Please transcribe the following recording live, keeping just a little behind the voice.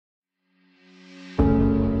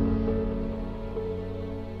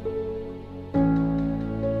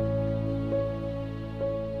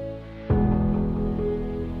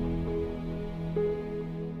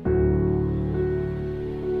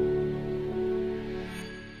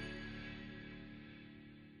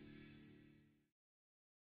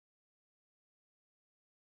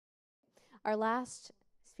Our last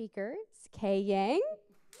speaker is Kay Yang.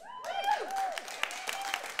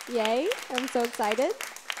 Yay, I'm so excited.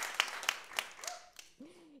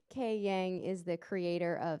 Kay Yang is the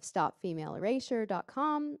creator of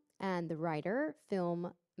StopFemaleErasure.com and the writer,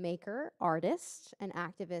 filmmaker, artist, and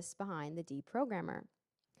activist behind the Deprogrammer.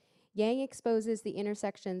 Yang exposes the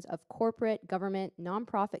intersections of corporate, government,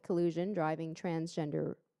 nonprofit collusion driving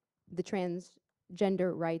the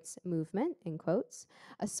transgender rights movement, in quotes,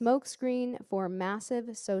 a smokescreen for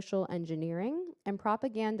massive social engineering and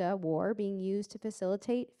propaganda war being used to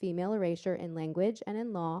facilitate female erasure in language and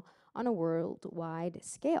in law on a worldwide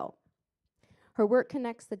scale. Her work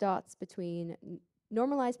connects the dots between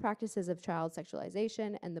normalized practices of child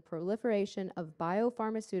sexualization and the proliferation of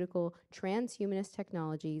biopharmaceutical transhumanist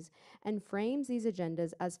technologies and frames these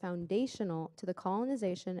agendas as foundational to the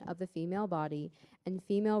colonization of the female body and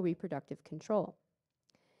female reproductive control.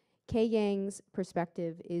 Kay Yang's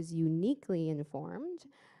perspective is uniquely informed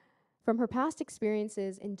from her past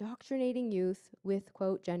experiences indoctrinating youth with,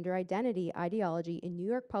 quote, gender identity ideology in New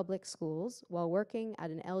York public schools while working at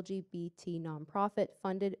an LGBT nonprofit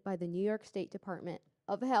funded by the New York State Department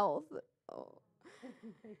of Health. Oh.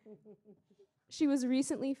 She was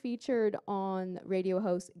recently featured on radio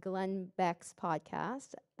host Glenn Beck's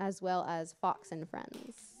podcast, as well as Fox and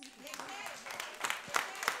Friends.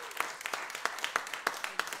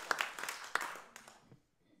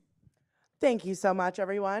 Thank you so much,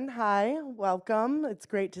 everyone. Hi, welcome. It's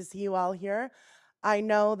great to see you all here. I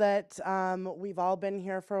know that we've all been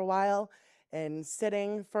here for a while and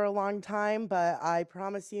sitting for a long time, but I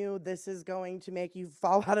promise you this is going to make you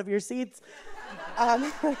fall out of your seats.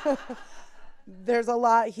 There's a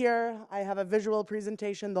lot here. I have a visual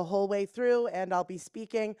presentation the whole way through, and I'll be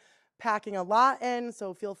speaking, packing a lot in,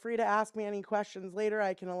 so feel free to ask me any questions later.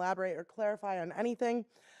 I can elaborate or clarify on anything.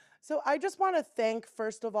 So I just want to thank,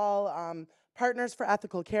 first of all, Partners for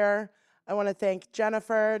Ethical Care. I want to thank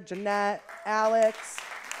Jennifer, Jeanette, Alex,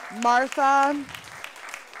 Martha,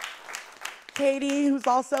 Katie, who's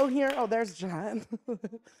also here. Oh, there's John.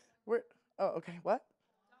 Oh, okay, what?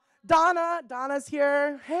 Donna's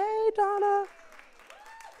here. Hey, Donna.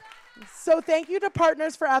 So thank you to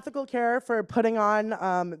Partners for Ethical Care for putting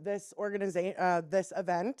on this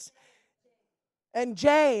event. And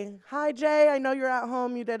Jay, hi Jay, I know you're at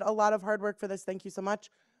home. You did a lot of hard work for this. Thank you so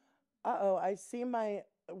much. Uh-oh, I see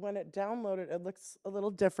when it downloaded, it looks a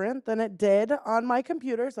little different than it did on my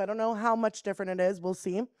computer, so I don't know how much different it is. We'll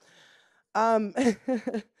see.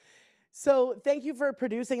 So thank you for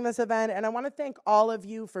producing this event, and I want to thank all of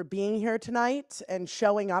you for being here tonight and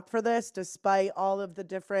showing up for this despite all of the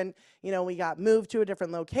different, we got moved to a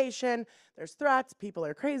different location, there's threats, people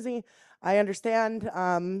are crazy. I understand,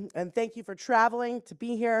 and thank you for traveling to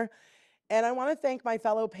be here. And I want to thank my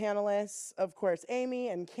fellow panelists, of course, Amy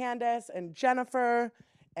and Candace and Jennifer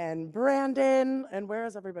and Brandon, and where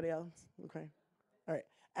is everybody else? Okay, all right.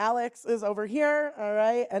 Alex is over here, all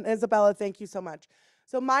right, and Isabella, thank you so much.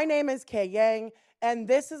 So my name is Kay Yang, and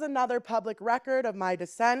this is another public record of my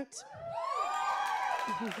descent.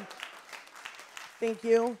 Thank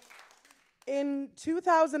you. In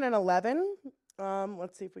 2011,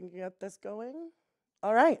 let's see if we can get this going.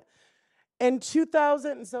 All right. In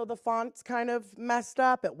 2000, so the font's kind of messed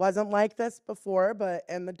up. It wasn't like this before, but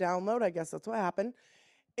in the download, I guess that's what happened.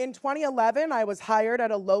 In 2011, I was hired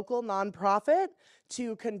at a local nonprofit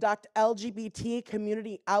to conduct LGBT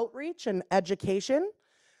community outreach and education.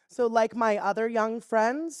 So like my other young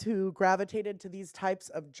friends who gravitated to these types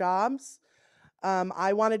of jobs,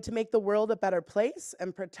 I wanted to make the world a better place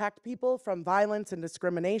and protect people from violence and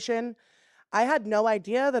discrimination. I had no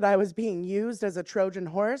idea that I was being used as a Trojan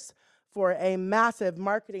horse for a massive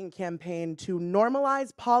marketing campaign to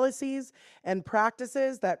normalize policies and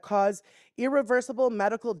practices that cause irreversible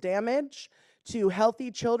medical damage to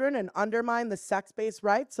healthy children and undermine the sex-based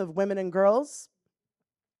rights of women and girls.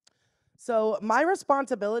 So my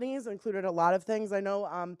responsibilities included a lot of things. I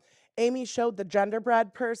know Amy showed the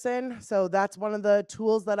genderbread person, so that's one of the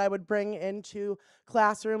tools that I would bring into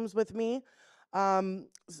classrooms with me.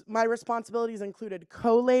 My responsibilities included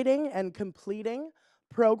collating and completing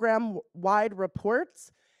program-wide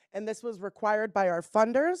reports, and this was required by our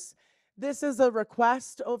funders. This is a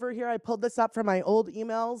request over here. I pulled this up from my old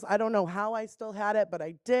emails. I don't know how I still had it, but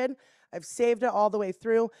I did. I've saved it all the way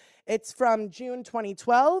through. It's from June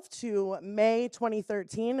 2012 to May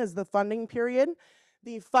 2013 is the funding period.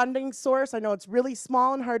 The funding source, I know it's really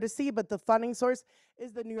small and hard to see, but the funding source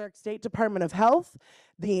is the New York State Department of Health,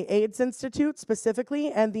 the AIDS Institute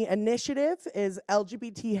specifically, and the initiative is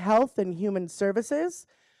LGBT Health and Human Services.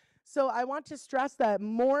 So I want to stress that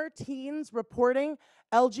more teens reporting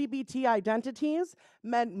LGBT identities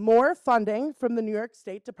meant more funding from the New York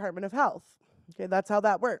State Department of Health. Okay, that's how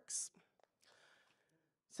that works.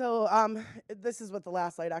 So this is what the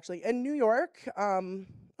last slide actually. In New York, oh,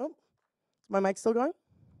 my mic still going?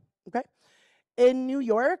 Okay. In New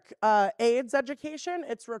York, AIDS education,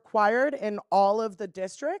 it's required in all of the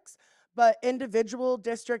districts, but individual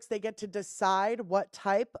districts, they get to decide what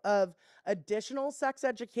type of additional sex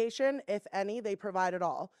education, if any, they provide at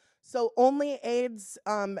all. So only AIDS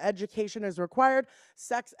education is required.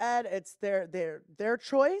 Sex ed, it's their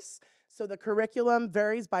choice. So the curriculum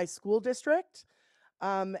varies by school district.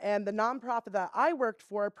 And the nonprofit that I worked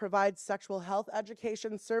for provides sexual health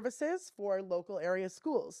education services for local area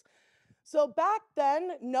schools. So back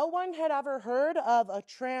then, no one had ever heard of a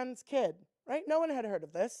trans kid, right? No one had heard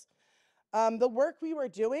of this. The work we were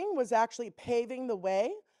doing was actually paving the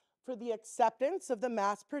way for the acceptance of the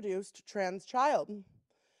mass-produced trans child.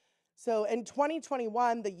 So in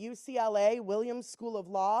 2021, the UCLA Williams School of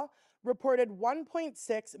Law reported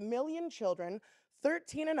 1.6 million children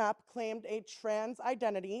 13 and up claimed a trans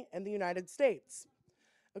identity in the United States.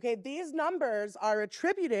 Okay, these numbers are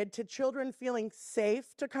attributed to children feeling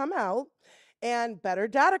safe to come out and better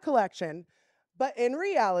data collection. But in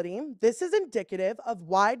reality, this is indicative of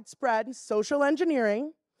widespread social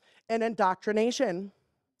engineering and indoctrination.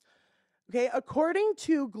 Okay, according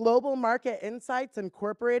to Global Market Insights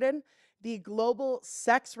Incorporated, the global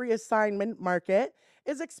sex reassignment market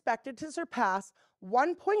is expected to surpass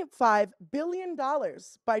 $1.5 billion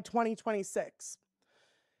by 2026.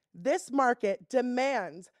 This market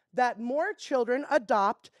demands that more children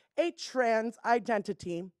adopt a trans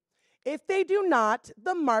identity. If they do not,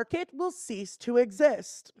 the market will cease to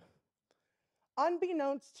exist.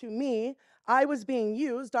 Unbeknownst to me, I was being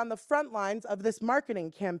used on the front lines of this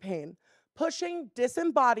marketing campaign, pushing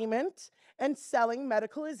disembodiment and selling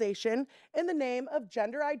medicalization in the name of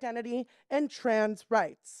gender identity and trans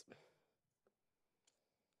rights.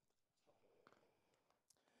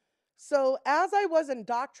 So as I was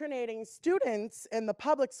indoctrinating students in the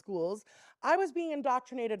public schools, I was being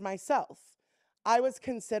indoctrinated myself. I was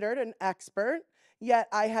considered an expert, yet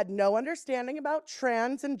I had no understanding about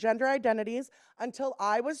trans and gender identities until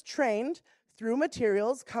I was trained through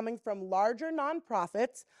materials coming from larger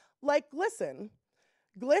nonprofits like GLSEN.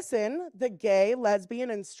 GLSEN, the Gay, Lesbian,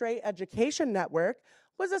 and Straight Education Network,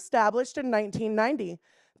 was established in 1990.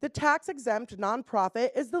 The tax-exempt nonprofit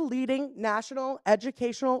is the leading national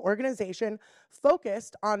educational organization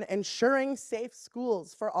focused on ensuring safe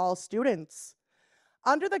schools for all students.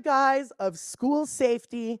 Under the guise of school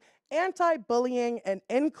safety, anti-bullying, and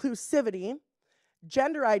inclusivity,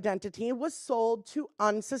 gender identity was sold to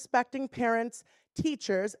unsuspecting parents,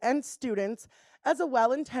 teachers, and students as a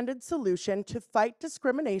well-intended solution to fight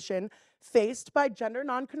discrimination faced by gender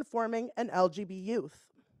nonconforming and LGBT youth.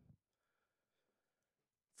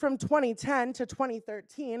 From 2010 to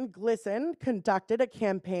 2013, GLSEN conducted a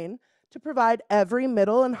campaign to provide every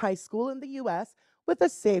middle and high school in the US with a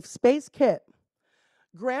safe space kit.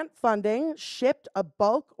 Grant funding shipped out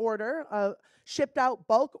bulk orders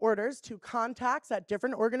to contacts at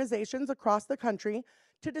different organizations across the country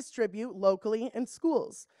to distribute locally in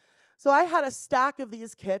schools. So I had a stack of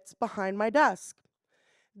these kits behind my desk.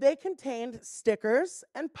 They contained stickers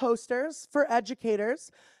and posters for educators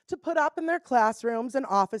to put up in their classrooms and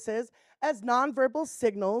offices as nonverbal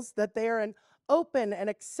signals that they are an open and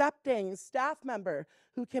accepting staff member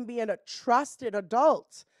who can be a trusted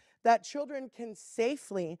adult that children can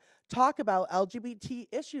safely talk about LGBT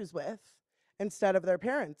issues with instead of their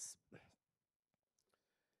parents.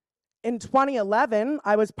 In 2011,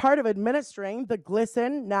 I was part of administering the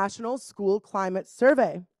GLSEN National School Climate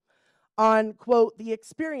Survey on, quote, the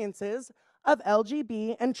experiences of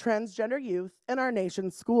LGBT and transgender youth in our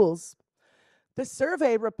nation's schools. The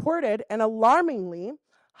survey reported an alarmingly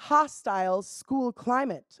hostile school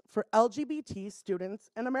climate for LGBT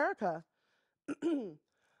students in America.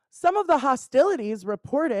 Some of the hostilities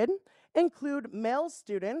reported include male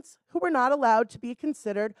students who were not allowed to be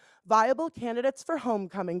considered viable candidates for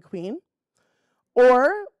homecoming queen,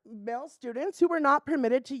 or male students who were not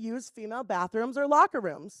permitted to use female bathrooms or locker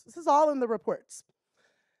rooms. This is all in the reports.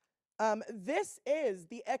 This is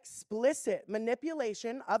the explicit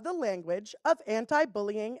manipulation of the language of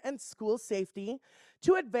anti-bullying and school safety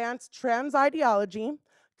to advance trans ideology,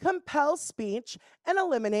 compel speech, and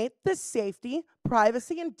eliminate the safety,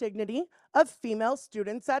 privacy, and dignity of female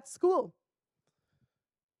students at school.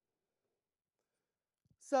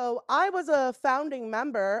 So I was a founding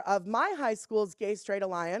member of my high school's Gay Straight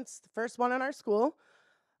Alliance, the first one in our school.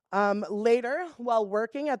 Later, while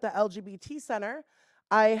working at the LGBT Center,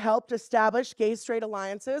 I helped establish gay-straight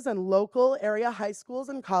alliances in local area high schools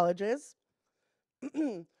and colleges.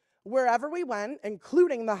 Wherever we went,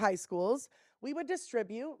 including the high schools, we would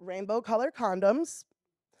distribute rainbow-colored condoms,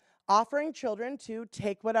 offering children to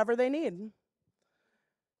take whatever they need.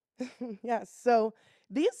 Yes, so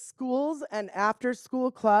these schools and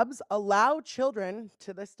after-school clubs allow children,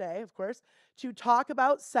 to this day, of course, to talk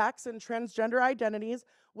about sex and transgender identities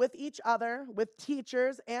with each other, with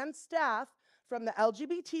teachers and staff from the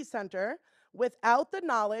LGBT Center without the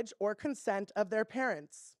knowledge or consent of their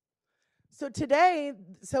parents. So today,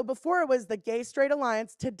 so before it was the Gay Straight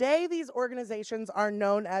Alliance, today these organizations are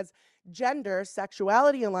known as gender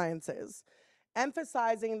sexuality alliances,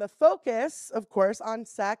 emphasizing the focus, of course, on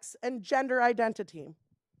sex and gender identity.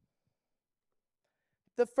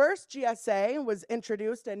 The first GSA was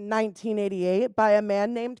introduced in 1988 by a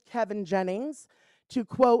man named Kevin Jennings to,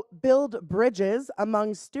 quote, build bridges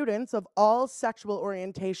among students of all sexual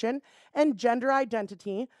orientation and gender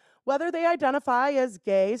identity, whether they identify as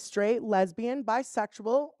gay, straight, lesbian,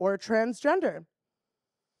 bisexual, or transgender.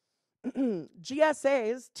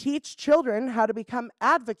 GSAs teach children how to become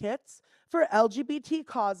advocates for LGBT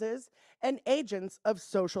causes and agents of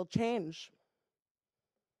social change.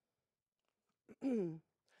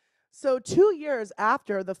 So 2 years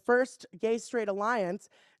after the first Gay Straight Alliance,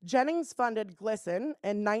 Jennings funded GLSEN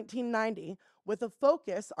in 1990 with a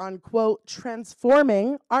focus on, quote,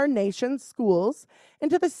 transforming our nation's schools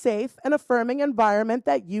into the safe and affirming environment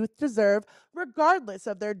that youth deserve regardless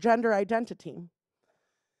of their gender identity.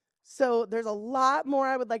 So there's a lot more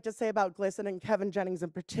I would like to say about GLSEN and Kevin Jennings in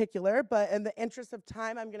particular, but in the interest of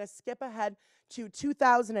time, I'm going to skip ahead to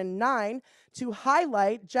 2009 to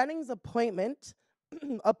highlight Jennings' appointment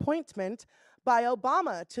by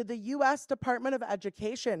Obama to the U.S. Department of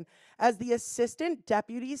Education as the Assistant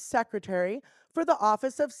Deputy Secretary for the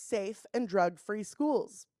Office of Safe and Drug-Free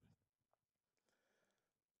Schools.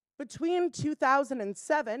 Between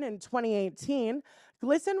 2007 and 2018,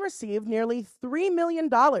 GLSEN received nearly $3 million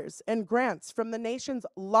in grants from the nation's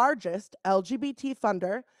largest LGBT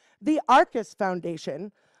funder, the Arcus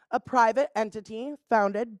Foundation, a private entity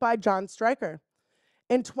founded by John Stryker.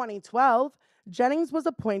 In 2012, Jennings was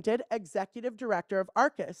appointed executive director of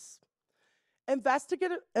Arcus.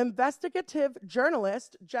 Investigative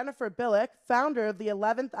journalist Jennifer Billick, founder of the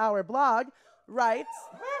 11th Hour blog, writes,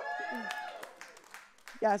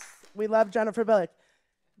 yes, we love Jennifer Billick.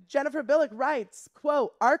 Jennifer Billick writes,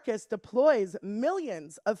 quote, Arcus deploys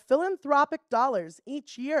millions of philanthropic dollars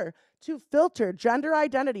each year to filter gender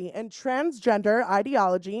identity and transgender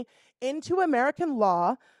ideology into American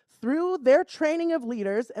law through their training of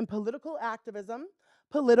leaders in political activism,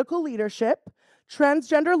 political leadership,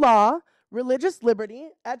 transgender law, religious liberty,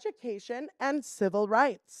 education, and civil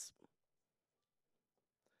rights.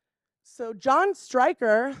 So John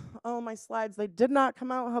Stryker, oh, my slides, they did not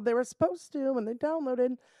come out how they were supposed to when they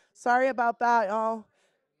downloaded. Sorry about that, y'all.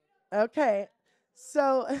 Okay,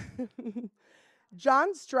 so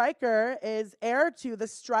John Stryker is heir to the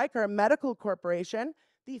Stryker Medical Corporation,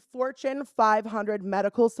 the Fortune 500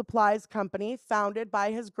 medical supplies company founded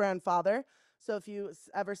by his grandfather. So if you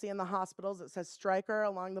ever see in the hospitals, it says Stryker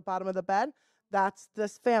along the bottom of the bed, that's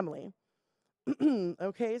this family.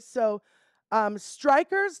 Okay, so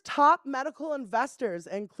Stryker's top medical investors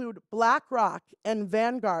include BlackRock and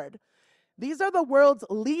Vanguard. These are the world's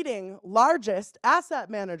leading, largest asset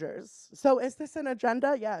managers. So is this an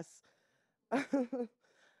agenda? Yes.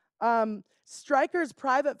 Stryker's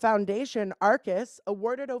private foundation, Arcus,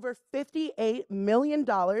 awarded over $58 million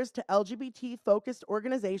to LGBT-focused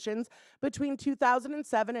organizations between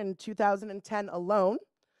 2007 and 2010 alone.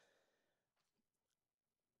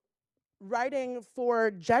 Writing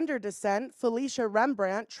for Gender Dissent, Felicia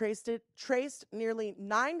Rembrandt traced nearly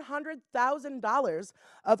 $900,000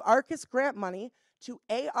 of Arcus grant money to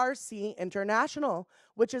ARC International,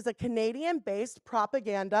 which is a Canadian-based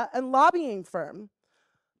propaganda and lobbying firm.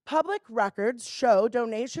 Public records show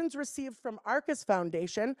donations received from Arcus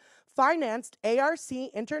Foundation financed ARC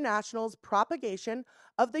International's propagation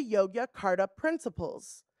of the Yogyakarta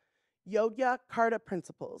Principles. Yogyakarta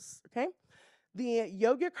Principles, okay? The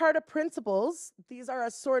Yogyakarta Principles, these are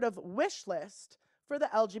a sort of wish list for the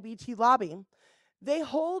LGBT lobby. They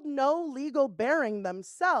hold no legal bearing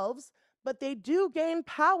themselves, but they do gain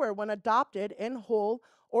power when adopted in whole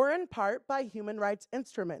or in part by human rights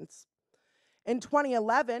instruments. In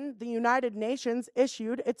 2011, the United Nations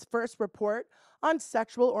issued its first report on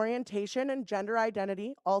sexual orientation and gender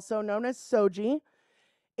identity, also known as SOGI.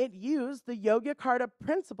 It used the Yogyakarta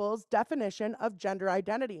Principles definition of gender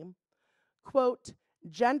identity. Quote,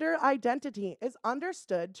 Gender identity is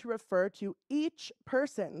understood to refer to each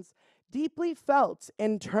person's deeply felt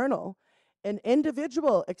internal and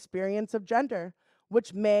individual experience of gender,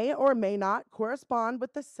 which may or may not correspond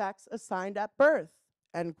with the sex assigned at birth,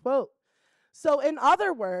 end quote. So in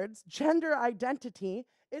other words, gender identity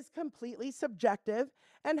is completely subjective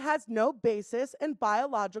and has no basis in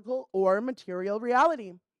biological or material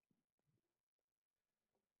reality.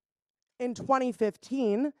 In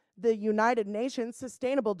 2015, the United Nations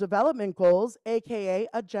Sustainable Development Goals, aka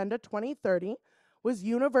Agenda 2030, was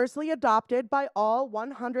universally adopted by all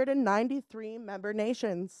 193 member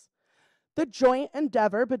nations. The joint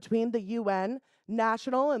endeavor between the UN,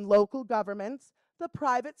 national and local governments, the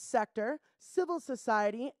private sector, civil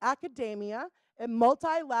society, academia, and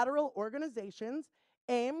multilateral organizations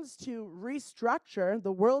aims to restructure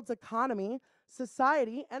the world's economy,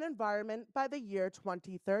 society, and environment by the year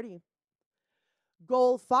 2030.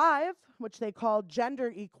 Goal 5, which they call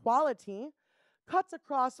gender equality, cuts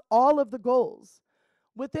across all of the goals.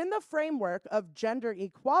 Within the framework of gender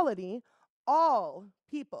equality, all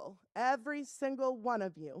people, every single one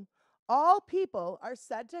of you, all people are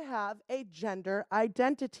said to have a gender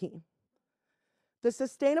identity. The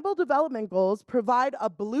Sustainable Development Goals provide a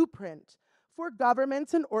blueprint for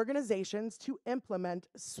governments and organizations to implement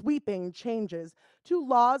sweeping changes to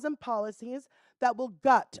laws and policies that will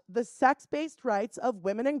gut the sex-based rights of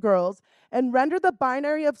women and girls and render the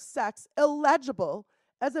binary of sex illegible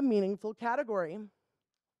as a meaningful category.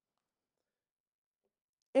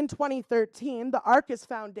 In 2013, the Arcus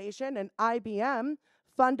Foundation and IBM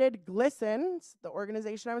funded GLSEN, the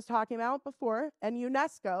organization I was talking about before, and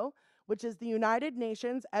UNESCO, which is the United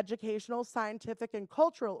Nations Educational, Scientific, and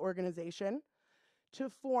Cultural Organization, to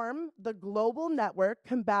form the global network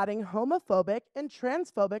combating homophobic and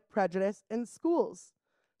transphobic prejudice in schools.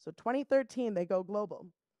 So 2013, they go global.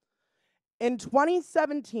 In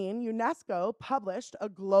 2017, UNESCO published a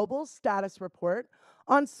global status report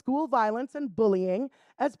on school violence and bullying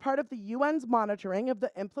as part of the UN's monitoring of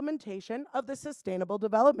the implementation of the Sustainable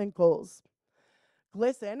Development Goals.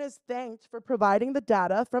 GLSEN is thanked for providing the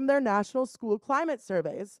data from their national school climate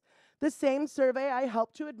surveys, the same survey I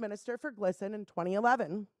helped to administer for GLSEN in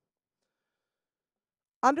 2011.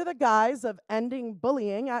 Under the guise of ending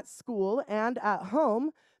bullying at school and at home,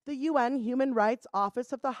 the UN Human Rights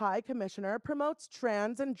Office of the High Commissioner promotes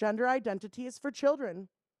trans and gender identities for children.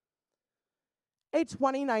 A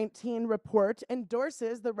 2019 report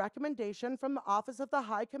endorses the recommendation from the Office of the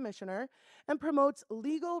High Commissioner and promotes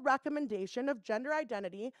legal recommendation of gender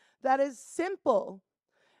identity that is simple,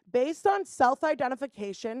 based on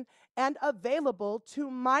self-identification, and available to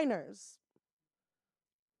minors.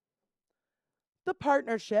 The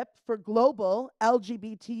Partnership for Global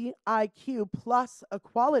LGBTIQ+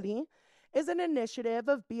 Equality is an initiative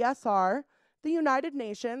of BSR, the United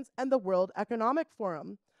Nations, and the World Economic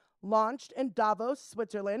Forum, launched in Davos,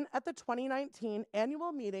 Switzerland at the 2019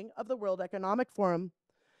 annual meeting of the World Economic Forum.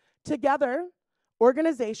 Together,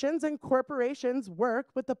 organizations and corporations work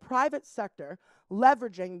with the private sector,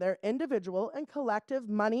 leveraging their individual and collective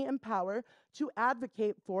money and power to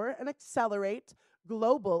advocate for and accelerate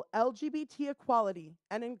global LGBT equality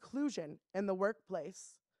and inclusion in the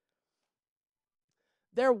workplace.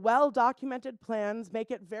 Their well-documented plans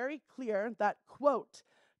make it very clear that, quote,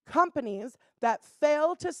 companies that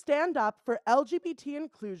fail to stand up for LGBT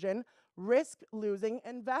inclusion risk losing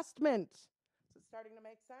investment. Is it starting to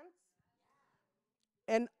make sense?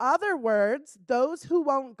 In other words, those who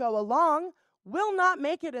won't go along will not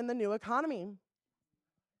make it in the new economy.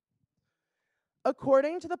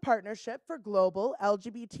 According to the Partnership for Global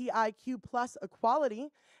LGBTIQ+ Equality,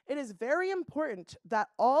 it is very important that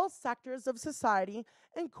all sectors of society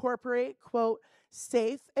incorporate, quote,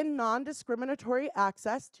 safe and non-discriminatory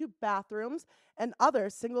access to bathrooms and other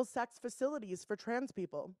single-sex facilities for trans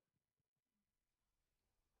people.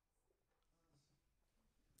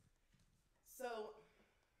 So,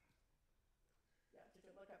 yeah, you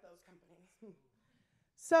can look at those companies.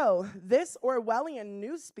 So, this Orwellian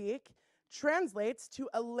newspeak translates to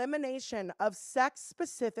elimination of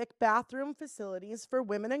sex-specific bathroom facilities for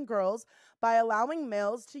women and girls by allowing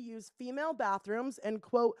males to use female bathrooms in,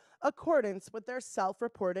 quote, accordance with their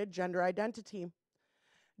self-reported gender identity.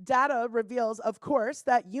 Data reveals, of course,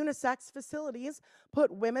 that unisex facilities put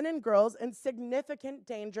women and girls in significant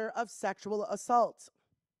danger of sexual assault.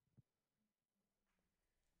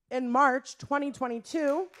 In March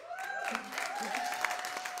 2022,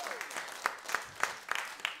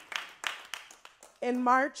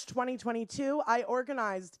 I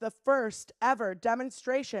organized the first ever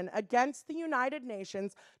demonstration against the United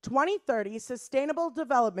Nations 2030 Sustainable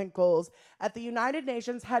Development Goals at the United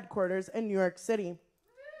Nations headquarters in New York City.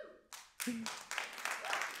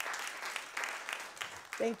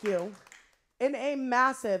 Thank you. In a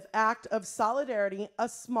massive act of solidarity, a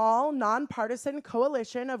small, nonpartisan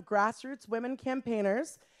coalition of grassroots women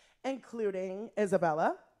campaigners, including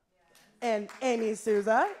Isabella and Amy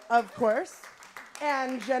Souza, of course,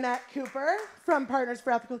 and Jeanette Cooper from Partners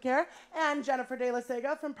for Ethical Care, and Jennifer De La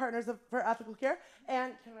Sega from for Ethical Care,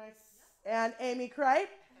 and and Amy Cripe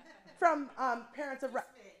from Parents of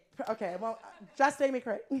okay, well, just Amy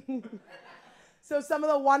Cripe. So some of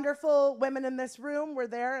the wonderful women in this room were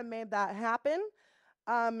there and made that happen.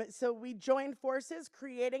 So we joined forces,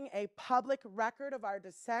 creating a public record of our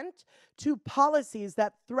dissent to policies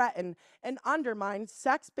that threaten and undermine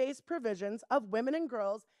sex-based provisions of women and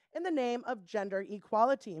girls in the name of gender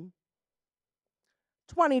equality.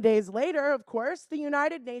 20 days later, of course, the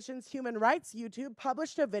United Nations Human Rights YouTube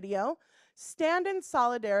published a video, Stand in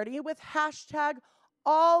Solidarity with hashtag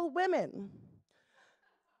all women.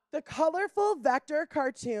 The colorful vector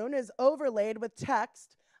cartoon is overlaid with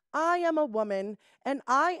text, I am a woman and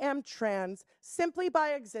I am trans simply by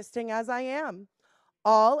existing as I am.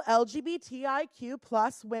 All LGBTIQ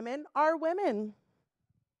plus women are women.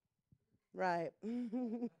 Right.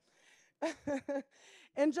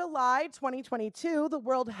 In July 2022, the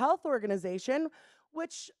World Health Organization,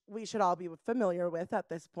 which we should all be familiar with at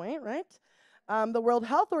this point, right? The World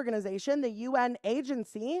Health Organization, the UN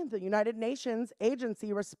agency, the United Nations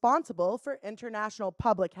agency responsible for international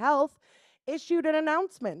public health, issued an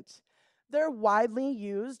announcement. Their widely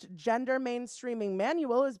used gender mainstreaming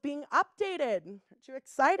manual is being updated. Aren't you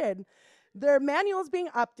excited? Their manual is being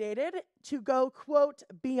updated to go, quote,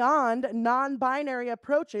 beyond non-binary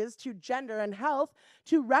approaches to gender and health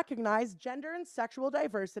to recognize gender and sexual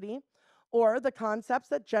diversity, or the concepts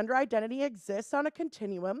that gender identity exists on a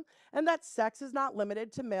continuum and that sex is not limited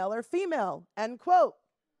to male or female, end quote.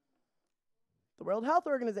 The World Health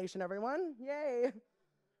Organization, everyone, yay.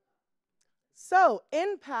 So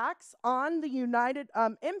impacts of the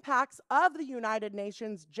United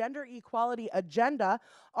Nations gender equality agenda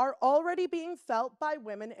are already being felt by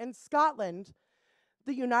women in Scotland.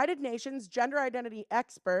 The United Nations gender identity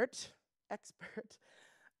expert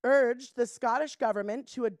urged the Scottish government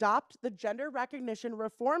to adopt the Gender Recognition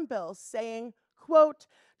Reform Bill, saying, quote,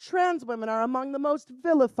 trans women are among the most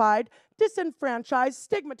vilified, disenfranchised,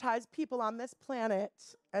 stigmatized people on this planet,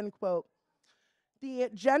 end quote. The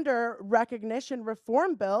Gender Recognition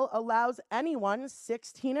Reform Bill allows anyone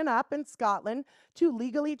 16 and up in Scotland to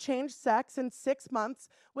legally change sex in 6 months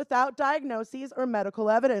without diagnoses or medical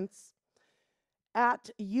evidence. At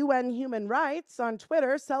UN Human Rights on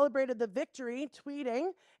Twitter celebrated the victory,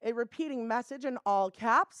 tweeting a repeating message in all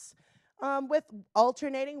caps with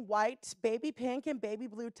alternating white, baby pink, and baby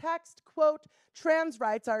blue text, quote, trans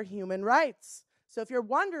rights are human rights. So if you're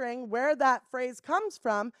wondering where that phrase comes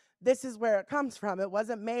from, this is where it comes from. It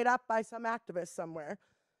wasn't made up by some activist somewhere.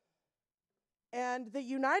 And the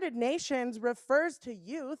United Nations refers to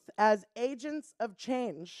youth as agents of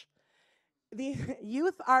change. The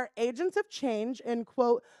youth are agents of change in,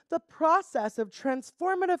 quote, the process of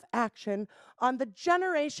transformative action on the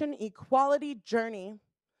generation equality journey.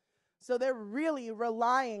 So they're really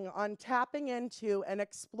relying on tapping into and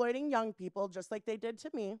exploiting young people, just like they did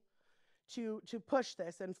to me, to push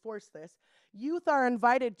this and force this. Youth are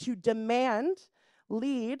invited to demand,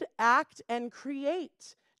 lead, act, and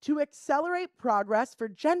create to accelerate progress for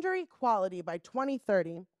gender equality by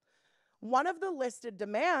 2030. One of the listed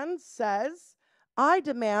demands says, I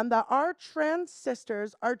demand that our trans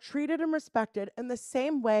sisters are treated and respected in the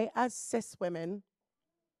same way as cis women.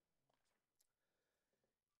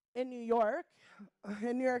 In New York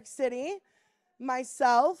City,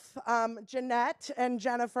 myself, Jeanette, and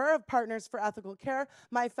Jennifer of Partners for Ethical Care,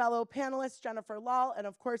 my fellow panelists, Jennifer Lal, and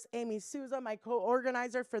of course, Amy Souza, my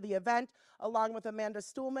co-organizer for the event, along with Amanda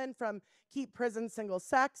Stuhlman from Keep Prison Single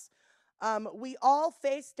Sex. We all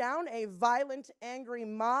faced down a violent, angry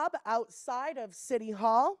mob outside of City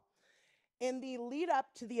Hall. In the lead up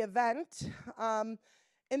to the event,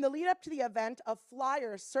 a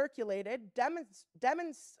flyer circulated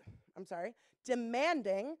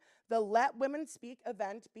demanding the Let Women Speak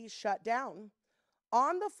event be shut down.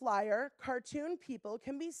 On the flyer, cartoon people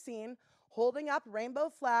can be seen holding up rainbow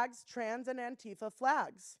flags, trans and Antifa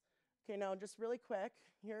flags. Okay, now just really quick,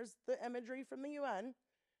 here's the imagery from the UN.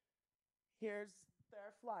 Here's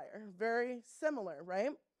their flyer. Very similar,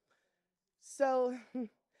 right? So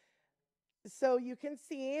you can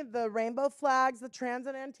see the rainbow flags, the trans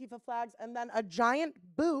and Antifa flags, and then a giant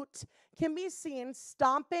boot can be seen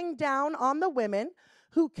stomping down on the women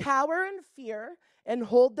who cower in fear and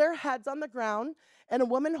hold their heads on the ground, and a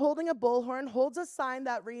woman holding a bullhorn holds a sign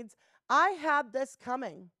that reads, I had this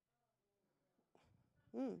coming.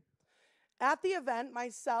 At the event,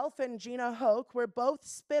 myself and Gina Hoke were both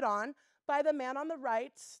spit on by the man on the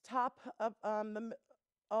right,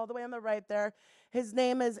 all the way on the right there. His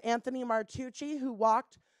name is Anthony Martucci, who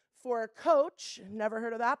walked for Coach. Never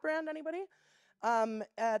heard of that brand, anybody?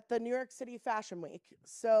 At the New York City Fashion Week.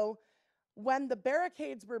 So when the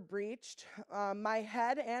barricades were breached, my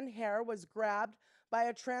head and hair was grabbed by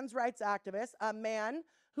a trans rights activist, a man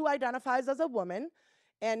who identifies as a woman,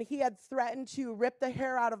 and he had threatened to rip the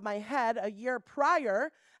hair out of my head a year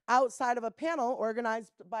prior outside of a panel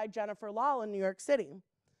organized by Jennifer Law in New York City.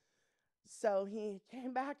 So he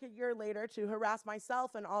came back a year later to harass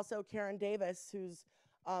myself and also Karen Davis, who's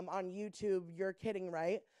on YouTube, You're Kidding,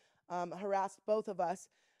 Right? Harassed both of us.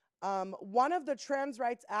 One of the trans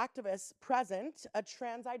rights activists present, a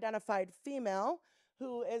trans-identified female,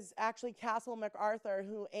 who is actually Castle MacArthur,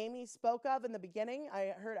 who Amy spoke of in the beginning.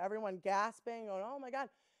 I heard everyone gasping, going, oh my God.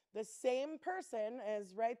 The same person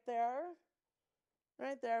is right there,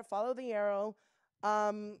 follow the arrow.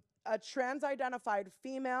 A trans-identified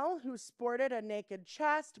female who sported a naked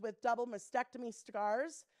chest with double mastectomy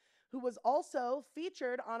scars, who was also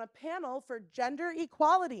featured on a panel for gender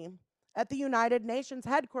equality at the United Nations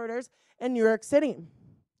headquarters in New York City.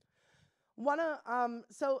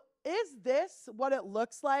 So is this what it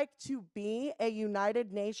looks like to be a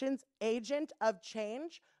United Nations agent of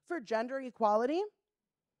change for gender equality?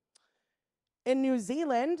 In New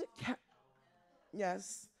Zealand,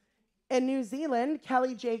 yes. In New Zealand,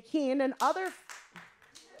 Kelly J. Keane and other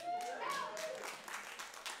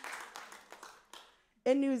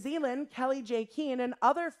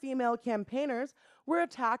female campaigners were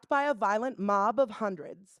attacked by a violent mob of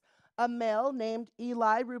hundreds. A male named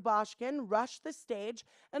Eli Rubashkin rushed the stage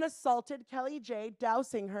and assaulted Kelly J,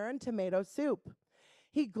 dousing her in tomato soup.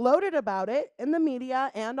 He gloated about it in the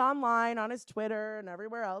media and online on his Twitter and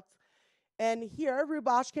everywhere else. And here,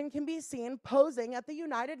 Rubashkin can be seen posing at the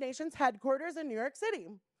United Nations headquarters in New York City.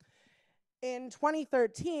 In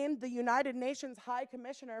 2013, the United Nations High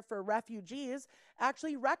Commissioner for Refugees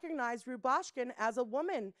actually recognized Rubashkin as a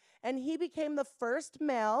woman, and he became the first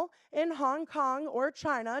male in Hong Kong or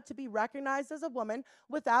China to be recognized as a woman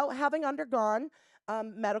without having undergone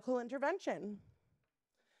medical intervention.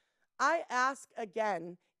 I ask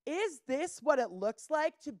again, is this what it looks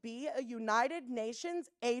like to be a United Nations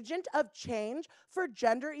agent of change for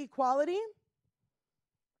gender equality?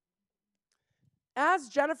 As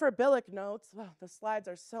Jennifer Billick notes, well, the slides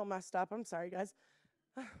are so messed up. I'm sorry, guys.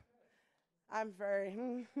 I'm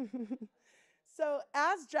very. So,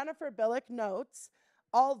 as Jennifer Billick notes,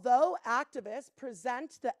 although activists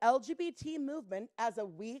present the LGBT movement as a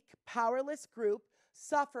weak, powerless group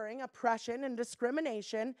suffering oppression and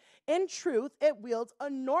discrimination, in truth, it wields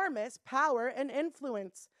enormous power and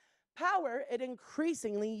influence. Power it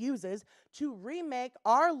increasingly uses to remake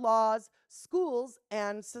our laws, schools,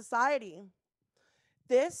 and society.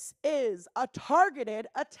 This is a targeted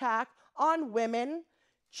attack on women,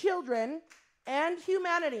 children, and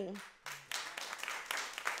humanity.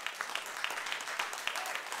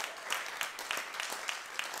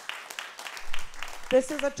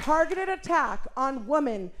 This is a targeted attack on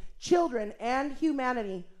women, children, and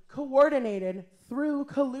humanity, coordinated through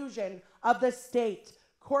collusion of the state,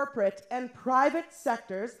 corporate, and private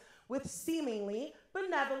sectors with seemingly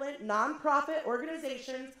benevolent nonprofit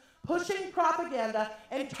organizations pushing propaganda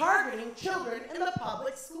and targeting children in the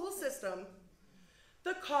public school system.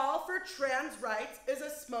 The call for trans rights is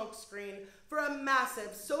a smokescreen for a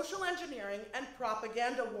massive social engineering and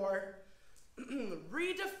propaganda war,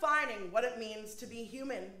 redefining what it means to be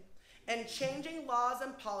human and changing laws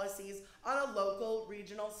and policies on a local,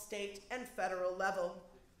 regional, state, and federal level.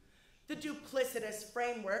 The duplicitous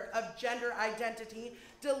framework of gender identity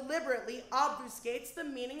deliberately obfuscates the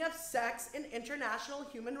meaning of sex in international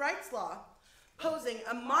human rights law, posing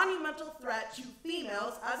a monumental threat to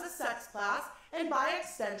females as a sex class and, by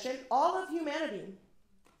extension, all of humanity.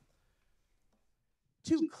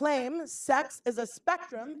 To claim sex is a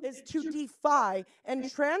spectrum is to defy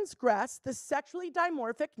and transgress the sexually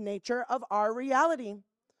dimorphic nature of our reality.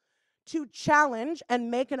 To challenge and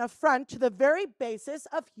make an affront to the very basis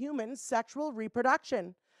of human sexual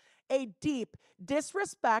reproduction. A deep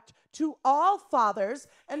disrespect to all fathers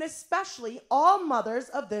and especially all mothers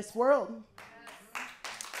of this world.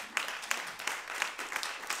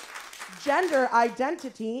 Gender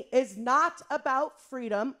identity is not about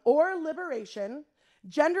freedom or liberation.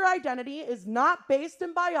 Gender identity is not based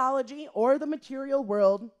in biology or the material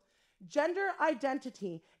world. Gender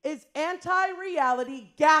identity is anti-reality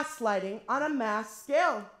gaslighting on a mass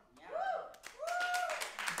scale.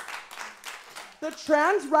 The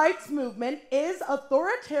trans rights movement is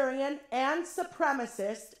authoritarian and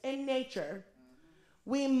supremacist in nature.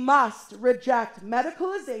 We must reject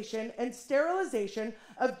medicalization and sterilization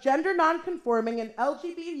of gender nonconforming and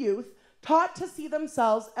LGBT youth taught to see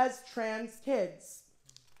themselves as trans kids.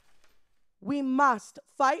 We must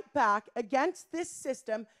fight back against this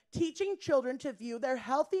system, teaching children to view their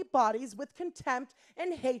healthy bodies with contempt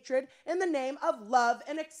and hatred in the name of love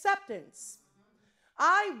and acceptance.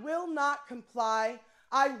 I will not comply,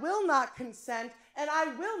 I will not consent, and I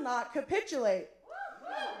will not capitulate.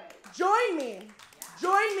 Join me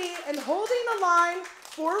in holding the line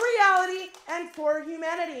for reality and for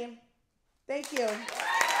humanity. Thank you.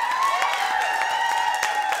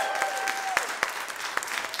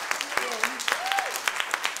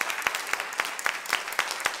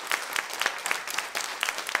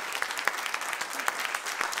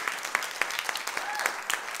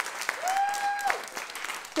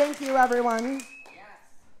 Thank you, everyone.